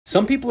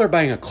Some people are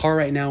buying a car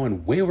right now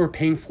and way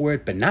overpaying for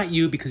it, but not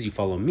you because you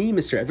follow me,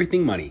 Mr.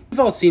 Everything Money.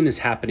 We've all seen this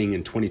happening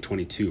in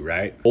 2022,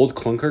 right? Old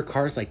clunker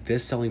cars like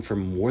this selling for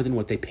more than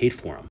what they paid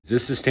for them. Is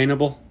this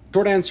sustainable?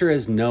 Short answer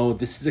is no.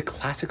 This is a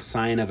classic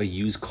sign of a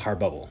used car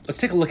bubble. Let's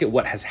take a look at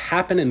what has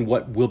happened and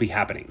what will be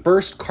happening.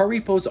 First, car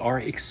repos are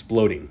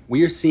exploding.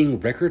 We are seeing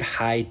record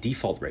high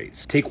default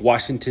rates. Take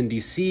Washington,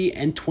 D.C.,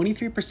 and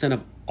 23%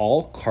 of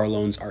all car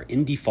loans are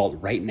in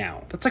default right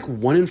now. That's like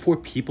 1 in 4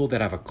 people that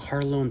have a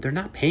car loan, they're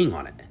not paying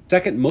on it.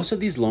 Second, most of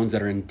these loans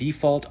that are in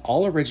default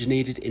all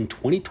originated in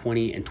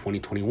 2020 and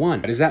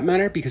 2021. Why does that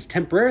matter? Because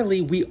temporarily,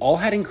 we all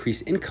had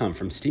increased income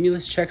from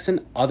stimulus checks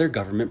and other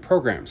government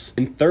programs.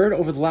 And third,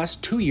 over the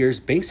last 2 years,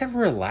 banks have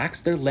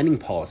relaxed their lending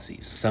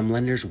policies. Some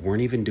lenders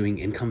weren't even doing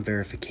income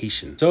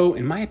verification. So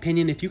in my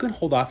opinion, if you can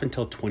hold off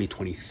until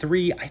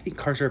 2023, I think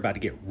cars are about to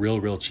get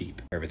real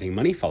cheap. For Everything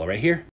Money, follow right here.